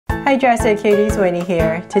Hi Dress It Cuties, Winnie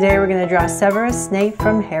here. Today we're going to draw Severus Snape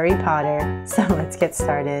from Harry Potter. So let's get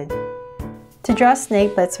started. To draw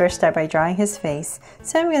Snape, let's first start by drawing his face.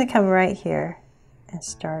 So I'm going to come right here and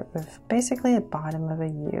start with basically the bottom of a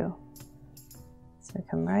U. So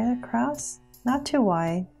come right across, not too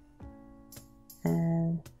wide,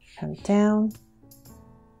 and come down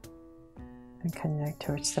and connect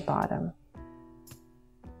towards the bottom.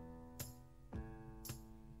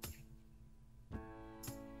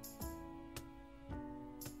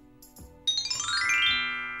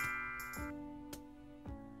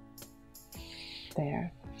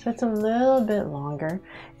 There. So it's a little bit longer,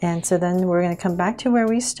 and so then we're going to come back to where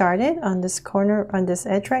we started on this corner, on this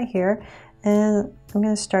edge right here, and I'm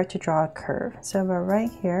going to start to draw a curve. So about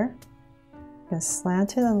right here, I'm going to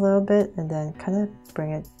slant it a little bit and then kind of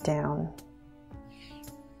bring it down.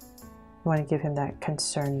 I want to give him that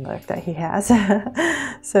concerned look that he has.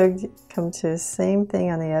 So come to the same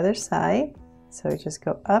thing on the other side. So just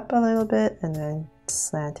go up a little bit and then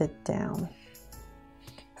slant it down.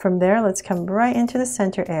 From there, let's come right into the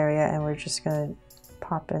center area, and we're just going to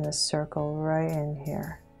pop in a circle right in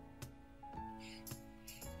here.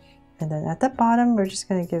 And then at the bottom, we're just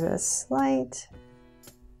going to give it a slight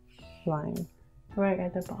line right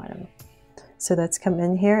at the bottom. So let's come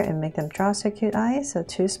in here and make them draw so cute eyes. So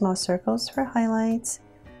 2 small circles for highlights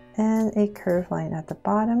and a curved line at the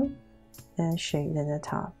bottom and shade in the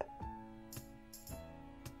top.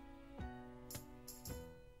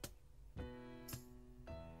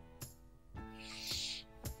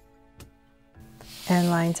 And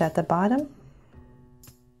lines at the bottom,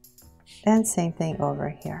 and same thing over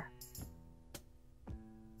here.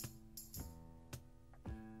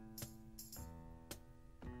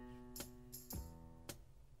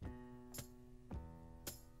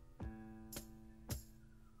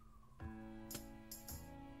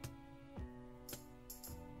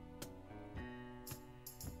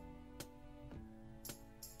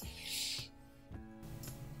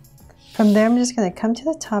 From there, I'm just going to come to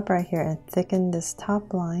the top right here and thicken this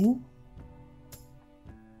top line.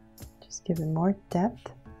 Just give it more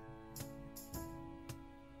depth.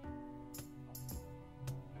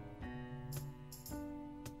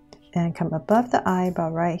 And come above the eye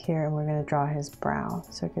about right here, and we're going to draw his brow.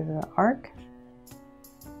 So give it an arc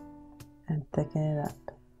and thicken it up.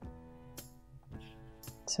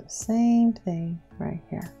 So same thing right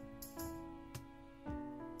here.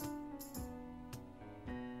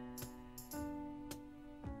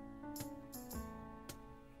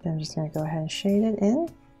 Then I'm just going to go ahead and shade it in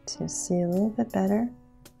to see a little bit better.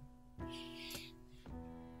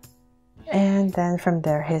 And then from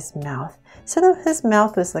there, his mouth. So his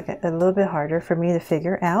mouth was like a little bit harder for me to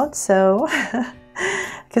figure out. So,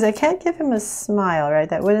 because I can't give him a smile, right?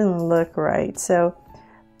 That wouldn't look right. So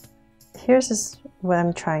here's just what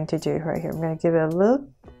I'm trying to do right here. I'm going to give it a little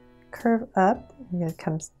curve up. It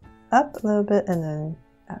comes up a little bit and then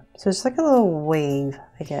up. So it's like a little wave,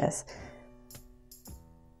 I guess.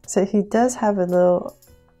 So he does have a little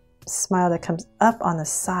smile that comes up on the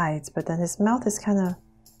sides, but then his mouth is kind of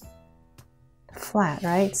flat,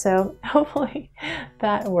 right? So hopefully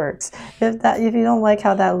that works. If you don't like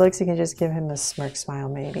how that looks, you can just give him a smirk smile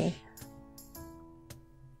maybe.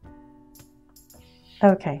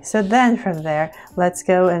 Okay, so then from there, let's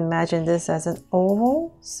go and imagine this as an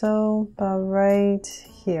oval. So about right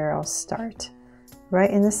here, I'll start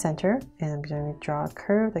right in the center, and I'm going to draw a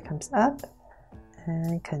curve that comes up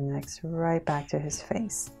and connects right back to his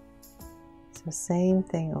face. So same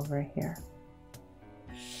thing over here.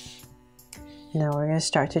 Now we're going to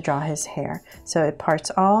start to draw his hair. So it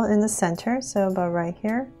parts all in the center. So about right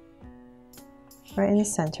here, right in the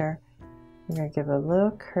center, I'm going to give a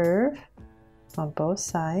little curve on both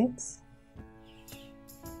sides.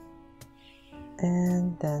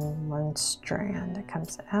 And then one strand that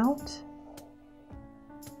comes out.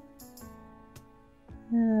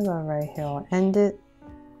 And about right here, I'll end it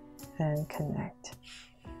and connect.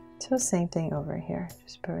 So same thing over here.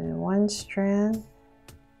 Just put in one strand.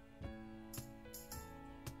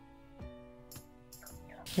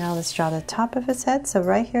 Now let's draw the top of his head. So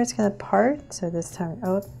right here it's going to part. So this time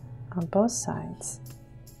out on both sides.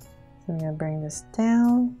 So I'm going to bring this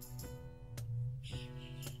down.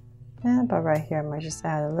 And about right here, I might just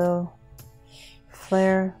add a little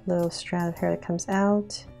flare, little strand of hair that comes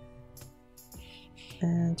out.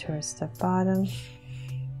 And towards the bottom,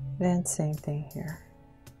 then same thing here.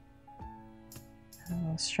 A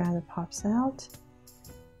little strand that pops out.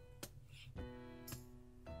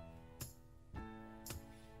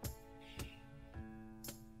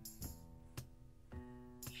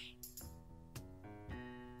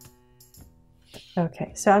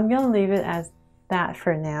 Okay, so I'm going to leave it as that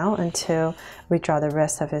for now until we draw the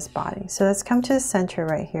rest of his body. So let's come to the center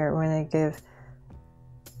right here. We're going to give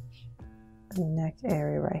the neck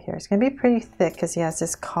area right here. It's going to be pretty thick because he has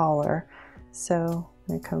this collar. So I'm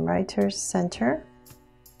going to come right to his center.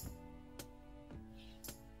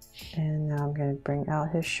 And now I'm going to bring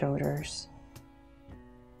out his shoulders.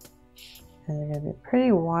 And they're going to be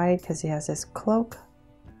pretty wide because he has this cloak.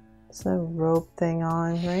 It's a robe thing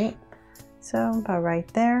on, right? So about right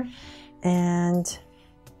there. And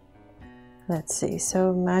let's see.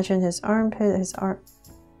 So imagine his armpit, his arm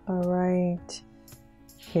right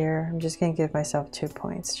here. I'm just going to give myself 2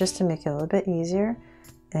 points just to make it a little bit easier.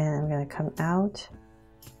 And I'm going to come out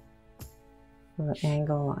with an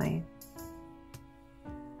angle line.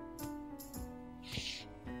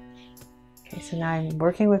 Okay, so now I'm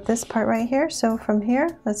working with this part right here. So from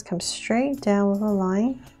here, let's come straight down with a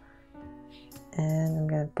line. And I'm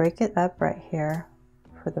going to break it up right here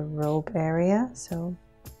for the robe area. So,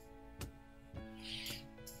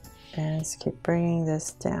 and let's keep bringing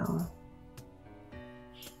this down.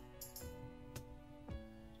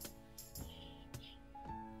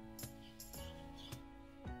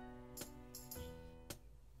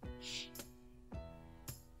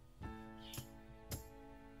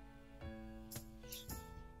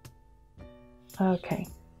 Okay,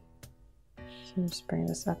 so just bring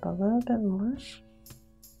this up a little bit more.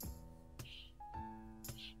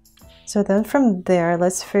 So then from there,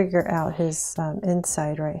 let's figure out his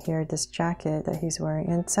inside right here, this jacket that he's wearing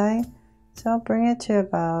inside. So I'll bring it to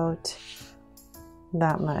about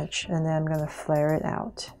that much, and then I'm going to flare it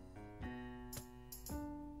out.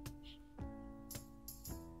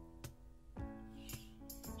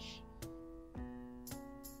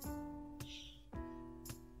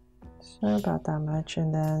 So about that much,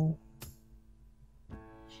 and then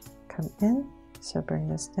come in. So bring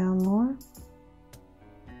this down more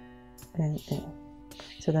and in.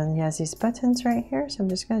 So then he has these buttons right here. So I'm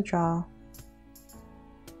just going to draw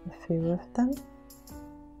a few of them.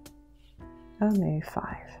 Oh, maybe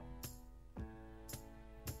 5.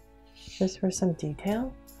 Just for some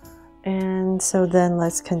detail. And so then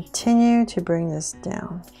let's continue to bring this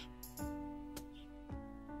down.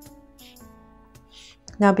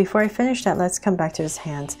 Now before I finish that, let's come back to his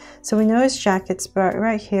hands. So we know his jacket's about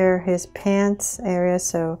right here, his pants area.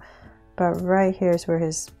 So about right here is where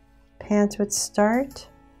his pants would start.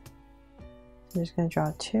 I'm just going to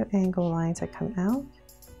draw 2 angle lines that come out.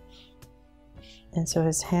 And so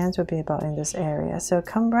his hands would be about in this area. So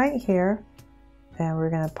come right here and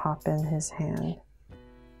we're going to pop in his hand.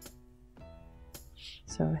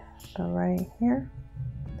 So about right here,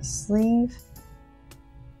 the sleeve,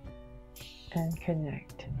 and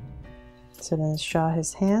connect. So then let's draw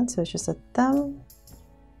his hand. So it's just a thumb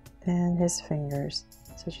and his fingers.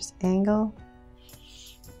 So just angle.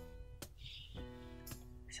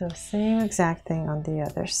 So same exact thing on the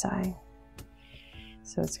other side.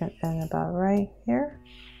 So it's going to end about right here.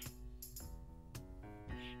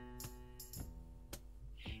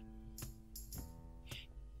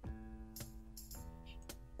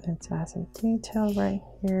 Let's add some detail right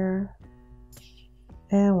here.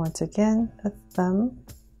 And once again, a thumb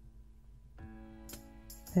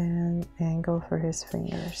and angle for his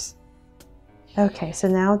fingers. Okay, so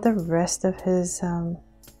now the rest of his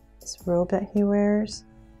this robe that he wears.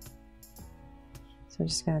 So I'm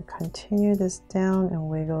just going to continue this down and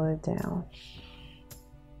wiggle it down.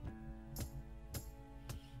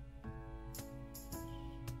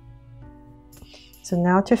 So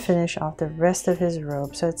now to finish off the rest of his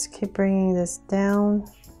robe. So let's keep bringing this down.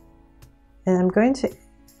 And I'm going to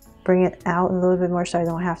bring it out a little bit more so I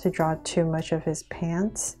don't have to draw too much of his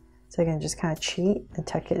pants. So I can just kind of cheat and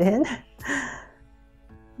tuck it in.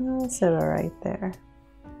 So right there.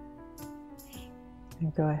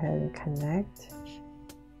 And go ahead and connect.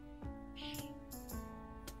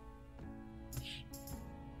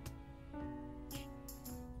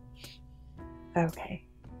 Okay.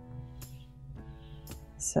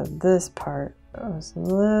 So this part was a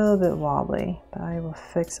little bit wobbly, but I will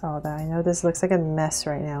fix all that. I know this looks like a mess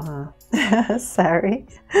right now, huh? Sorry.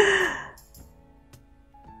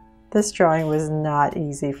 This drawing was not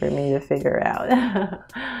easy for me to figure out.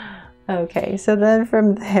 Okay, so then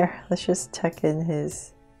from there, let's just tuck in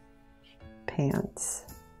his pants.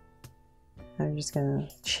 I'm just gonna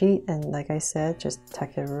cheat and, like I said, just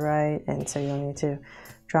tuck it right in so you don't need to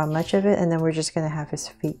draw much of it. And then we're just gonna have his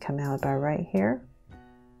feet come out about right here.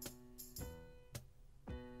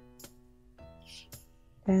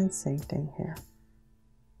 And same thing here.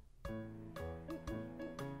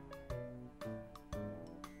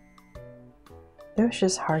 It was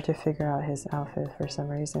just hard to figure out his outfit for some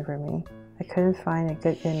reason for me. I couldn't find a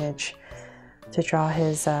good image to draw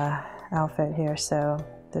his outfit here, so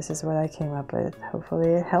this is what I came up with.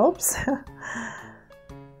 Hopefully it helps.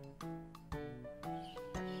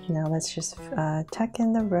 Now let's just tuck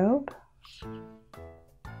in the robe.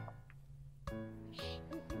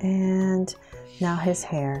 And now his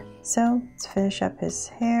hair. So let's finish up his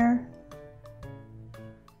hair.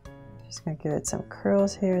 Just gonna give it some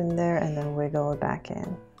curls here and there and then wiggle it back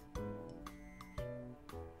in.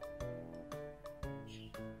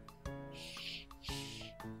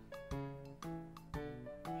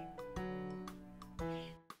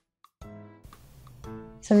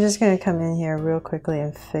 So I'm just going to come in here real quickly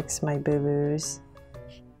and fix my boo-boos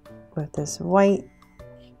with this white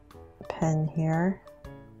pen here.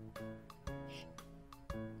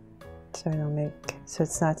 So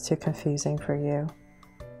it's not too confusing for you.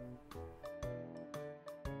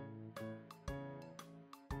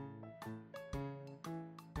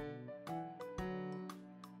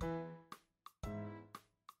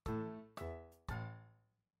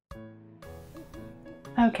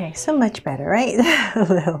 Okay, so much better, right? A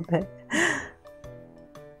little bit.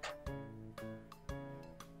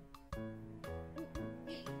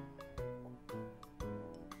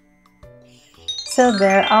 So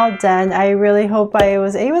they're all done. I really hope I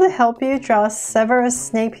was able to help you draw Severus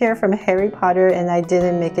Snape here from Harry Potter and I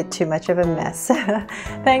didn't make it too much of a mess.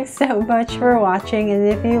 Thanks so much for watching, and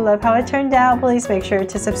if you love how it turned out, please make sure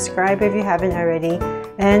to subscribe if you haven't already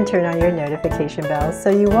and turn on your notification bell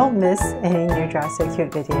so you won't miss any new Draw So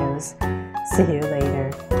Cute videos. See you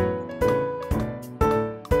later.